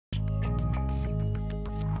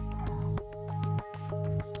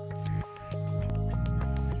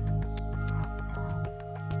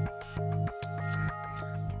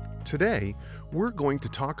Today, we're going to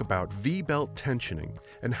talk about V-belt tensioning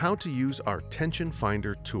and how to use our tension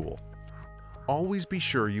finder tool. Always be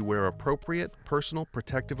sure you wear appropriate personal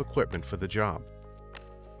protective equipment for the job.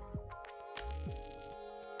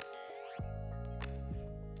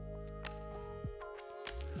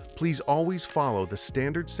 Please always follow the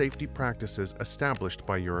standard safety practices established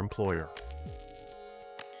by your employer.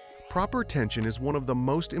 Proper tension is one of the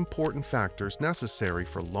most important factors necessary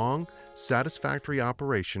for long, satisfactory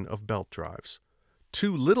operation of belt drives.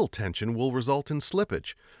 Too little tension will result in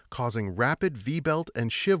slippage, causing rapid V-belt and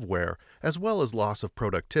sheave wear as well as loss of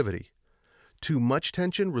productivity. Too much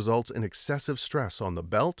tension results in excessive stress on the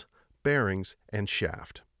belt, bearings, and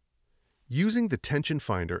shaft. Using the tension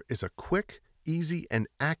finder is a quick, easy, and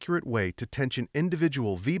accurate way to tension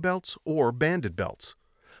individual V-belts or banded belts.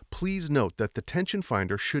 Please note that the tension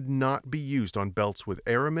finder should not be used on belts with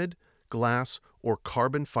aramid, glass, or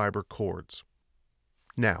carbon fiber cords.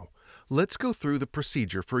 Now, let's go through the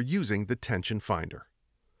procedure for using the tension finder.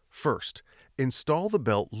 First, install the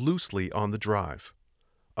belt loosely on the drive.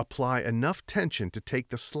 Apply enough tension to take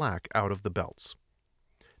the slack out of the belts.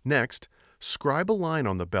 Next, scribe a line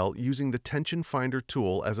on the belt using the tension finder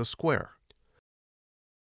tool as a square.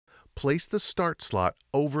 Place the start slot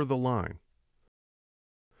over the line.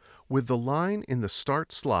 With the line in the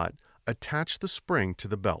start slot, attach the spring to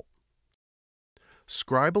the belt.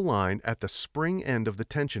 Scribe a line at the spring end of the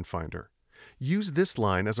tension finder. Use this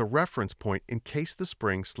line as a reference point in case the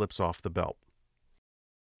spring slips off the belt.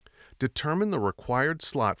 Determine the required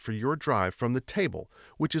slot for your drive from the table,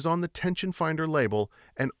 which is on the tension finder label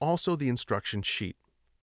and also the instruction sheet.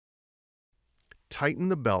 Tighten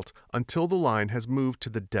the belt until the line has moved to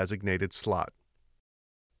the designated slot.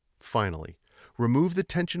 Finally, remove the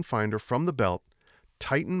tension finder from the belt,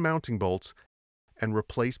 tighten mounting bolts, and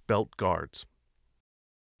replace belt guards.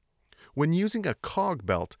 When using a cog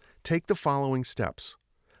belt, take the following steps.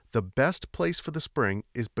 The best place for the spring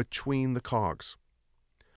is between the cogs.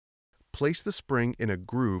 Place the spring in a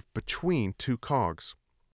groove between two cogs.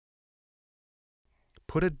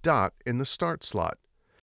 Put a dot in the start slot.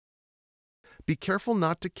 Be careful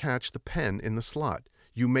not to catch the pen in the slot.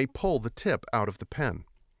 You may pull the tip out of the pen.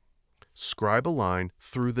 Scribe a line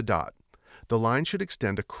through the dot. The line should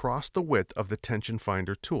extend across the width of the tension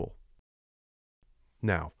finder tool.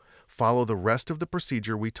 Now, follow the rest of the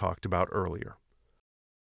procedure we talked about earlier.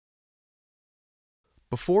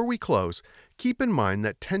 Before we close, keep in mind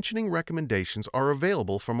that tensioning recommendations are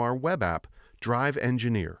available from our web app, Drive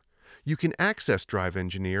Engineer. You can access Drive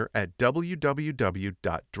Engineer at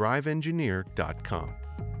www.driveengineer.com.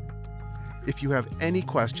 If you have any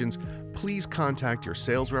questions, please contact your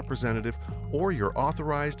sales representative or your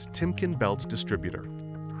authorized Timken belts distributor.